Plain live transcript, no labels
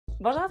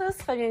Bonjour à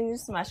tous, bienvenue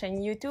sur ma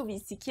chaîne YouTube,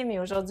 ici Kim et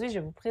aujourd'hui je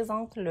vous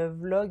présente le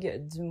vlog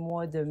du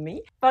mois de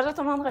mai. Bonjour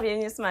tout le monde,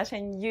 bienvenue sur ma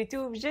chaîne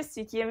YouTube, je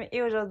suis Kim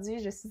et aujourd'hui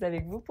je suis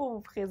avec vous pour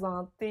vous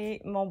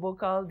présenter mon beau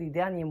call des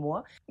derniers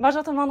mois.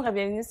 Bonjour tout le monde,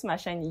 bienvenue sur ma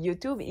chaîne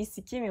YouTube,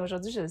 ici Kim et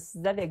aujourd'hui je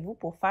suis avec vous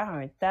pour faire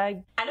un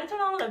tag. Allô tout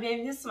le monde,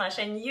 bienvenue sur ma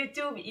chaîne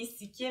YouTube,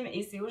 ici Kim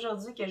et c'est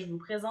aujourd'hui que je vous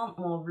présente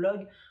mon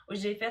vlog où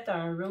j'ai fait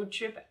un road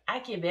trip à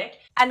Québec.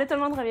 Allô tout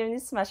le monde, bienvenue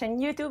sur ma chaîne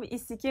YouTube,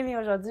 ici Kim et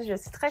aujourd'hui je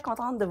suis très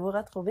contente de vous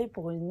retrouver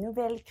pour une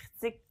nouvelle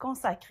critique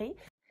consacrée.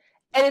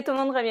 Hello tout le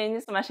monde,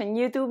 bienvenue sur ma chaîne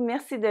YouTube.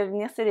 Merci de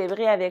venir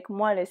célébrer avec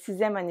moi le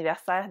 6e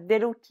anniversaire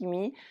d'Hello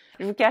Kimi.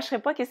 Je vous cacherai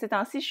pas que ces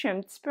temps-ci, je suis un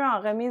petit peu en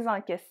remise en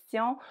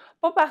question.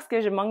 Pas parce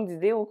que je manque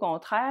d'idées, au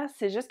contraire.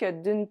 C'est juste que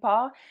d'une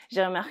part,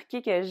 j'ai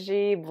remarqué que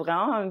j'ai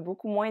vraiment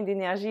beaucoup moins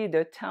d'énergie et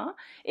de temps.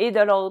 Et de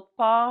l'autre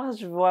part,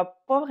 je vois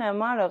pas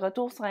vraiment le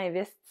retour sur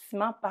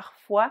investissement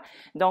parfois.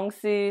 Donc,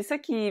 c'est ça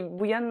qui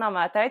bouillonne dans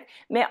ma tête.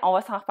 Mais on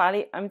va s'en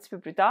reparler un petit peu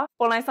plus tard.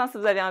 Pour l'instant, si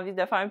vous avez envie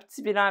de faire un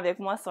petit bilan avec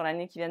moi sur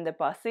l'année qui vient de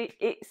passer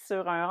et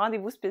sur un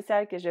rendez-vous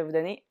spécial que je vais vous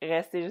donner,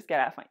 restez jusqu'à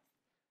la fin.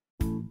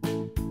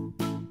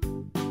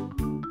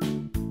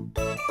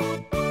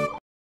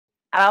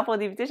 Alors pour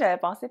débuter, j'avais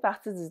pensé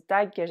partir du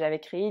tag que j'avais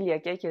créé il y a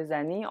quelques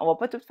années. On va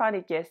pas tout faire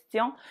les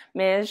questions,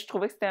 mais je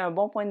trouvais que c'était un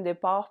bon point de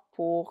départ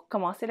pour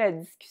commencer la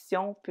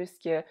discussion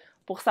puisque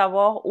pour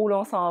savoir où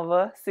l'on s'en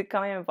va, c'est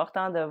quand même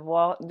important de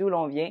voir d'où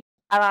l'on vient.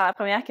 Alors la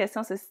première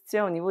question se situe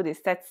au niveau des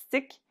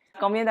statistiques.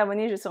 Combien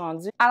d'abonnés je suis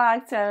rendue? Alors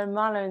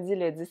actuellement, lundi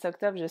le 10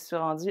 octobre, je suis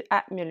rendue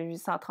à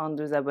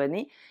 1832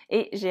 abonnés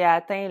et j'ai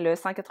atteint le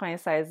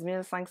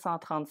 196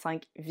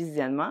 535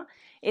 visionnements.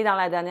 Et dans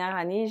la dernière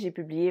année, j'ai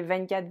publié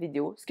 24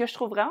 vidéos, ce que je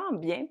trouve vraiment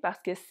bien parce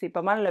que c'est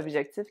pas mal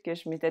l'objectif que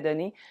je m'étais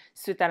donné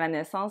suite à la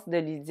naissance de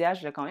Lydia.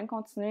 Je vais quand même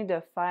continuer de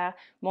faire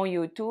mon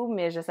YouTube,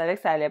 mais je savais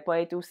que ça allait pas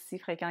être aussi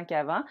fréquent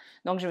qu'avant.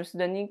 Donc, je me suis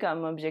donné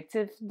comme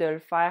objectif de le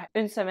faire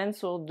une semaine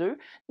sur deux.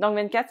 Donc,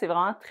 24, c'est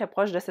vraiment très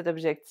proche de cet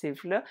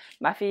objectif-là.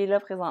 Ma fille, là,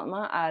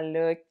 présentement, elle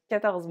a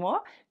 14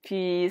 mois,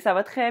 puis ça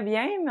va très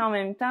bien, mais en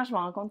même temps, je me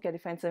rends compte que les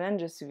fins de semaine,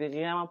 je suis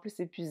vraiment plus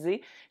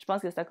épuisée. Je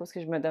pense que c'est à cause que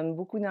je me donne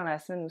beaucoup dans la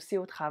semaine aussi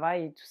au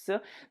travail et tout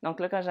ça. Donc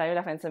là, quand j'arrive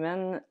la fin de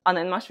semaine,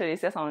 honnêtement, je fais les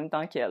siestes en même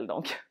temps qu'elle,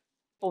 donc...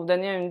 Pour vous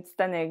donner une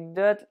petite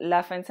anecdote,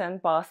 la fin de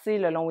semaine passée,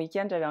 le long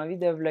week-end, j'avais envie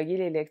de vlogger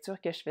les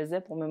lectures que je faisais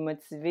pour me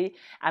motiver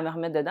à me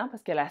remettre dedans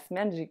parce que la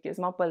semaine, j'ai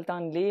quasiment pas le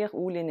temps de lire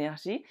ou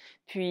l'énergie.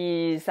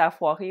 Puis ça a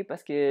foiré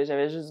parce que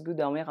j'avais juste le goût de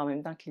dormir en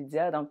même temps que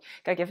Lydia. Donc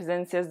quand elle faisait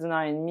une sieste d'1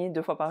 heure et demie,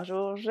 2 fois par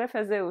jour, je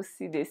faisais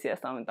aussi des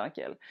siestes en même temps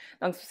qu'elle.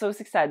 Donc c'est pour ça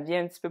aussi que ça devient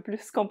un petit peu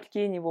plus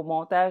compliqué niveau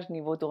montage,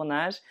 niveau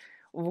tournage.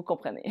 Vous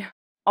comprenez.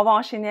 On va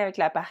enchaîner avec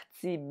la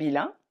partie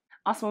bilan.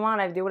 En ce moment,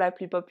 la vidéo la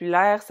plus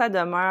populaire, ça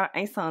demeure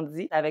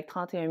Incendie avec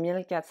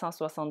 31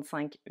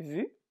 465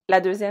 vues.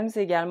 La deuxième,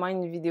 c'est également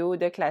une vidéo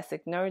de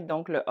Classic Nerd,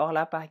 donc le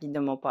hors-la par Guy de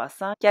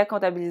Maupassant, qui a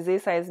comptabilisé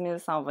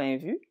 16 120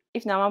 vues. Et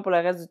finalement, pour le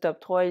reste du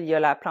top 3, il y a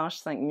la planche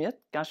 5 minutes,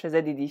 quand je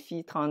faisais des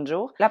défis 30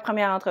 jours. La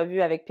première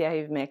entrevue avec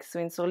P-Y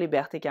McSween sur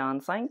Liberté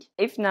 45.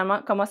 Et finalement,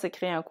 comment se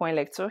créer un coin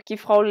lecture qui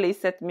frôle les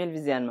 7000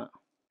 visionnements.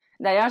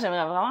 D'ailleurs,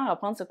 j'aimerais vraiment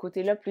reprendre ce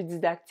côté-là plus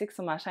didactique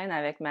sur ma chaîne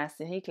avec ma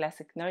série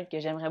Classic Nerd que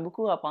j'aimerais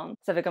beaucoup reprendre.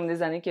 Ça fait comme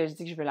des années que je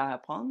dis que je veux la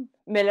reprendre.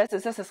 Mais là, c'est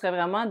ça, ce serait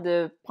vraiment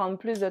de prendre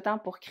plus de temps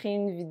pour créer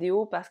une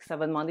vidéo parce que ça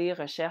va demander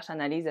recherche,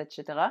 analyse,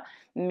 etc.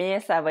 Mais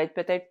ça va être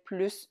peut-être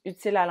plus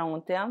utile à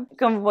long terme.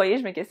 Comme vous voyez,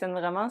 je me questionne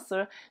vraiment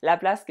sur la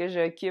place que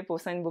j'occupe au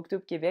sein de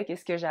Booktube Québec et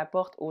ce que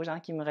j'apporte aux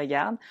gens qui me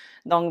regardent.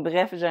 Donc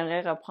bref,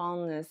 j'aimerais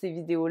reprendre ces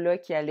vidéos-là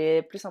qui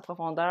allaient plus en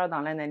profondeur dans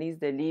l'analyse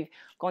de livres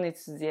qu'on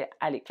étudiait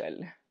à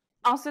l'école.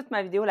 Ensuite,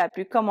 ma vidéo la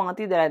plus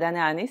commentée de la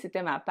dernière année,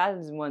 c'était ma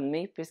palle du mois de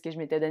mai, puisque je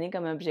m'étais donné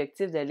comme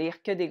objectif de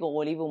lire que des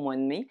gros livres au mois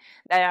de mai.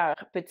 D'ailleurs,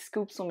 petit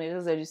scoop sur mes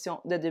résolutions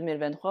de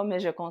 2023, mais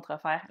je compte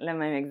refaire le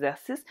même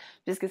exercice,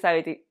 puisque ça a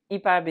été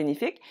hyper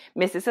bénéfique.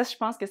 Mais c'est ça, je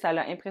pense que ça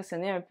a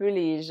impressionné un peu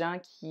les gens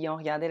qui ont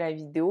regardé la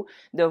vidéo,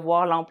 de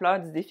voir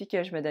l'ampleur du défi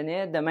que je me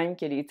donnais, de même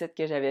que les titres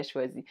que j'avais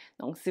choisis.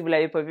 Donc, si vous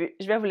l'avez pas vu,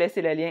 je vais vous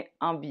laisser le lien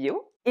en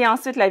bio. Et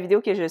ensuite, la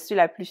vidéo que je suis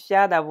la plus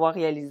fière d'avoir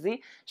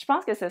réalisée, je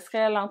pense que ce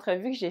serait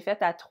l'entrevue que j'ai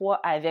faite à 3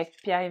 avec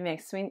P-Y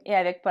McSween et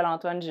avec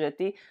Paul-Antoine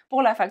Jetté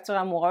pour la facture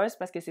amoureuse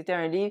parce que c'était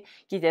un livre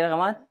qui était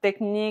vraiment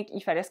technique,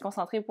 il fallait se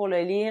concentrer pour le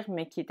lire,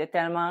 mais qui était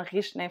tellement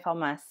riche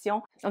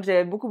d'informations. Donc,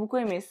 j'avais beaucoup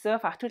aimé ça,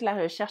 faire toute la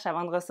recherche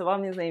avant de recevoir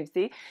mes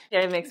invités.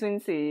 P-Y McSween,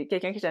 c'est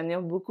quelqu'un que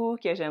j'admire beaucoup,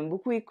 que j'aime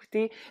beaucoup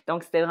écouter.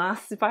 Donc, c'était vraiment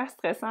super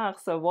stressant à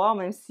recevoir,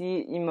 même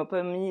s'il m'a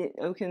pas mis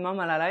aucunement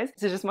mal à l'aise.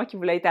 C'est juste moi qui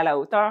voulais être à la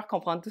hauteur,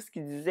 comprendre tout ce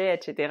qu'il disait,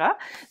 etc.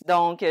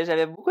 Donc,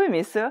 j'avais beaucoup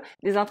aimé ça.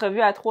 Les entrevues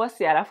à 3,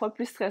 c'est à la fois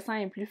plus stressant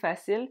et plus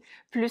facile.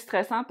 Plus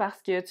stressant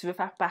parce que tu veux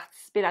faire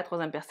participer la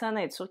troisième personne,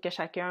 être sûr que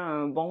chacun a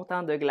un bon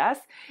temps de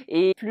glace.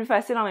 Et plus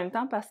facile en même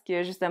temps parce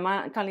que,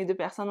 justement, quand les deux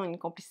personnes ont une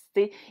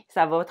complicité,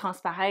 ça va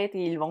transparaître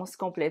et ils vont se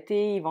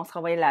compléter, ils vont se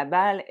renvoyer la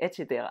balle,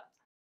 etc.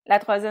 La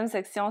troisième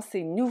section,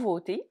 c'est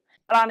Nouveautés.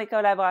 Alors, les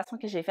collaborations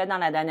que j'ai faites dans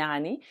la dernière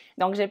année,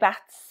 donc j'ai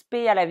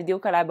participé à la vidéo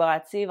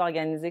collaborative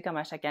organisée comme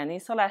à chaque année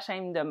sur la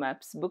chaîne de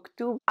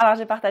Booktube. Alors,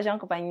 j'ai partagé en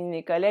compagnie de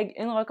mes collègues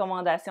une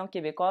recommandation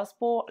québécoise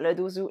pour le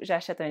 12 août,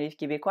 j'achète un livre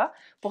québécois.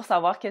 Pour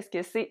savoir qu'est-ce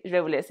que c'est, je vais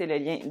vous laisser le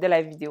lien de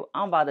la vidéo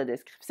en barre de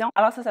description.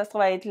 Alors ça se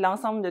trouve à être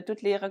l'ensemble de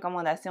toutes les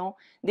recommandations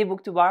des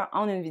booktubeurs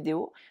en une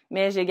vidéo,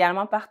 mais j'ai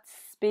également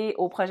participé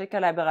au projet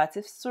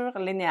collaboratif sur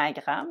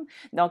l'énéagramme,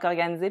 donc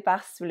organisé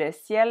par Sous le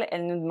ciel.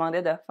 Elle nous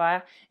demandait de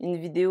faire une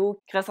vidéo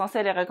qui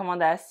recensait les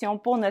recommandations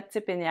pour notre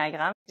type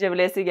énéagramme. Je vous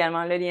laisse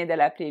également le lien de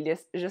la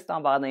playlist juste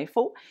en barre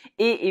d'infos.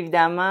 Et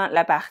évidemment,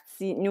 la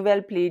partie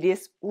nouvelle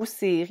playlist ou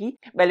série.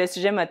 Le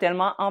sujet m'a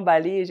tellement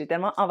emballée et j'ai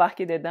tellement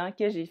embarqué dedans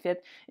que j'ai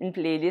fait une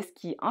playlist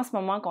qui, en ce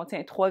moment,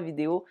 contient 3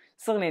 vidéos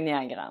sur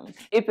l'énéagramme.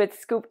 Et petit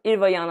scoop, il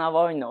va y en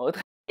avoir une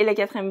autre. Et le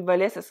 4e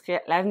volet, ce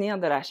serait l'avenir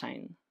de la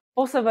chaîne.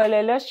 Pour ce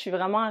volet-là, je suis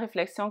vraiment en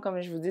réflexion, comme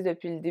je vous dis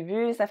depuis le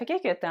début. Ça fait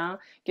quelques temps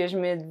que je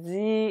me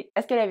dis,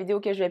 est-ce que la vidéo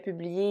que je vais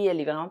publier,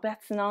 elle est vraiment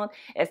pertinente?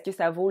 Est-ce que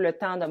ça vaut le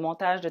temps de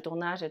montage, de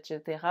tournage,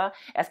 etc.?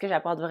 Est-ce que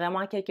j'apporte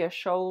vraiment quelque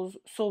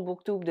chose sur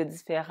Booktube de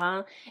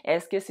différent?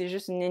 Est-ce que c'est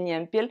juste une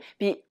énième pile?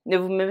 Puis, ne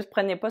vous me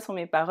prenez pas sur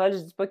mes paroles.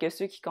 Je dis pas que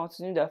ceux qui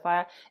continuent de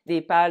faire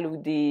des pales ou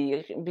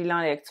des bilans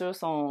lecture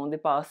sont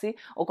dépassés.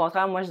 Au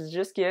contraire, moi, je dis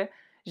juste que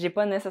j'ai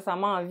pas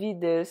nécessairement envie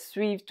de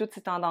suivre toutes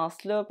ces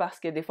tendances-là parce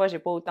que des fois, j'ai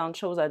pas autant de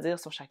choses à dire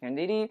sur chacun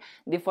des livres.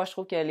 Des fois, je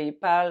trouve que les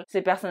pales,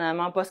 c'est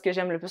personnellement pas ce que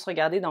j'aime le plus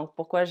regarder, donc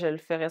pourquoi je le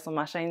ferais sur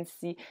ma chaîne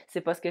si c'est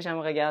pas ce que j'aime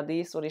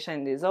regarder sur les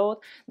chaînes des autres.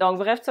 Donc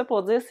bref, tout ça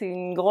pour dire, c'est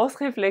une grosse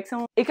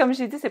réflexion. Et comme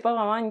j'ai dit, c'est pas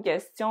vraiment une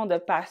question de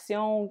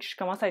passion que je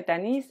commence à être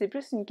tannée, c'est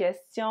plus une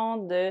question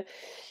de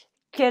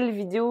quelle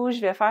vidéo je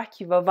vais faire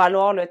qui va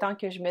valoir le temps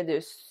que je mets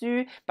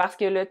dessus, parce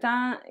que le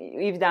temps,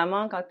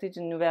 évidemment, quand tu es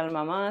une nouvelle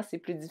maman, c'est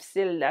plus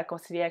difficile à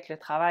concilier avec le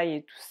travail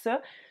et tout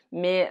ça,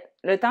 mais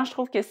le temps, je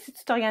trouve que si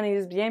tu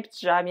t'organises bien puis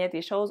tu gères bien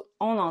tes choses,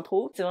 on en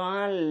trouve. C'est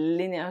vraiment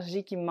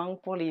l'énergie qui me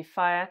manque pour les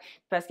faire,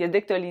 parce que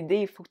dès que tu as l'idée,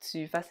 il faut que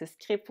tu fasses le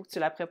script, il faut que tu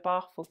la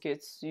prépares, il faut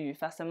que tu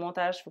fasses le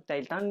montage, il faut que tu aies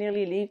le temps de lire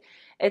les livres,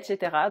 etc.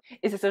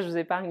 Et c'est ça, je vous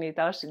épargne les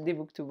tâches des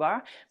booktubeurs.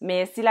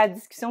 Mais si la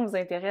discussion vous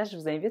intéresse, je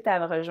vous invite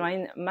à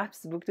rejoindre Maps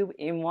Booktube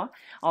et moi.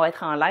 On va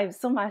être en live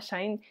sur ma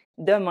chaîne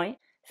demain,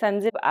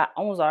 samedi à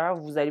 11h.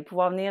 Vous allez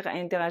pouvoir venir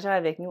interagir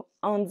avec nous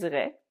en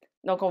direct.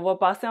 Donc, on va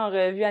passer en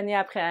revue année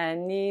après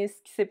année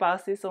ce qui s'est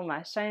passé sur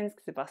ma chaîne, ce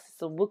qui s'est passé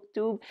sur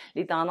Booktube,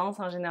 les tendances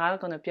en général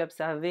qu'on a pu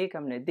observer,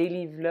 comme le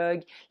daily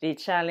vlog, les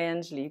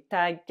challenges, les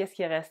tags, qu'est-ce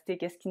qui est resté,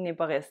 qu'est-ce qui n'est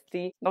pas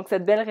resté. Donc,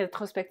 cette belle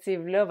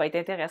rétrospective-là va être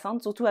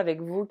intéressante, surtout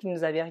avec vous qui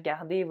nous avez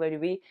regardé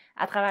évoluer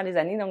à travers les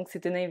années. Donc,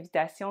 c'est une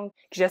invitation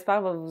qui,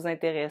 j'espère, va vous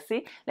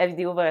intéresser. La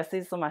vidéo va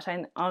rester sur ma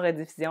chaîne en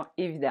rediffusion,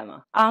 évidemment.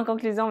 En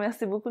conclusion,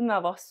 merci beaucoup de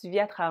m'avoir suivi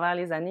à travers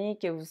les années,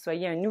 que vous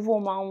soyez un nouveau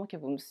membre, que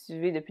vous me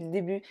suivez depuis le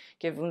début,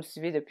 que vous me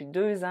suivez depuis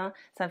 2 ans.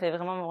 Ça me fait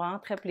vraiment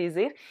très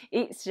plaisir.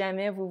 Et si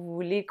jamais vous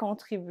voulez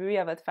contribuer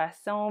à votre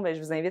façon, je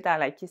vous invite à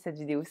liker cette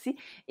vidéo aussi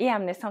et à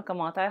me laisser en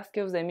commentaire ce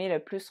que vous aimez le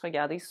plus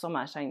regarder sur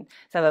ma chaîne.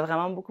 Ça va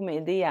vraiment beaucoup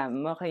m'aider à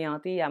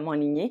m'orienter, à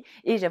m'enligner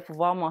et je vais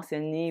pouvoir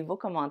mentionner vos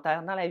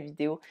commentaires dans la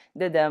vidéo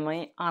de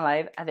demain en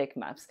live avec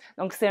Maps.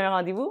 Donc, c'est un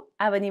rendez-vous.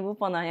 Abonnez-vous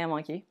pour ne rien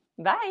manquer.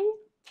 Bye!